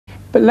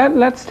But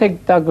let's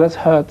take Douglas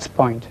Hurt's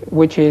point,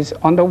 which is,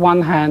 on the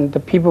one hand, the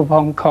people of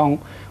Hong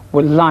Kong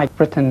would like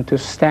Britain to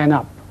stand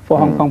up for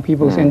Hong Kong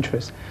people's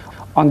interests.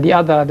 On the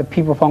other, the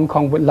people of Hong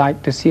Kong would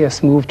like to see a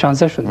smooth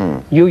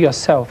transition. You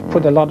yourself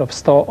put a lot of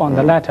store on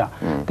the latter.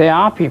 There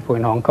are people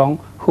in Hong Kong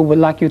who would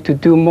like you to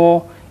do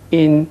more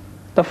in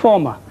the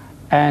former.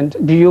 And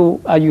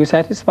are you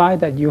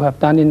satisfied that you have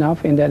done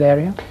enough in that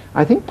area?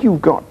 I think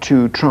you've got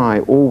to try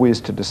always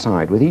to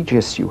decide with each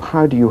issue,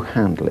 how do you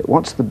handle it?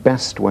 What's the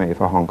best way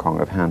for Hong Kong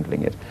of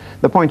handling it?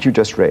 The point you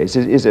just raised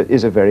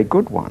is a very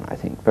good one, I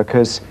think,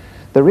 because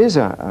there is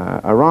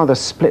a rather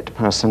split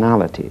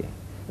personality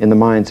in the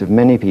minds of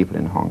many people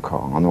in Hong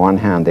Kong. On the one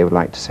hand, they would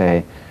like to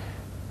say,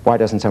 why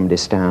doesn't somebody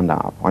stand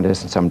up? Why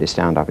doesn't somebody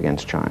stand up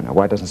against China?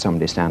 Why doesn't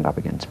somebody stand up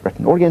against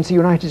Britain or against the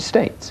United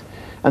States?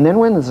 And then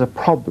when there's a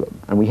problem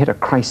and we hit a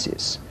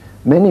crisis,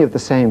 many of the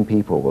same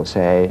people will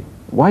say,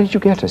 why did you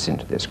get us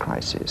into this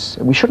crisis?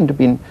 We shouldn't have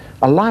been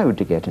allowed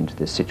to get into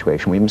this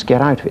situation. We must get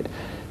out of it.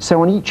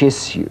 So on each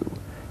issue,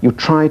 you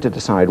try to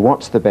decide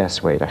what's the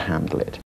best way to handle it.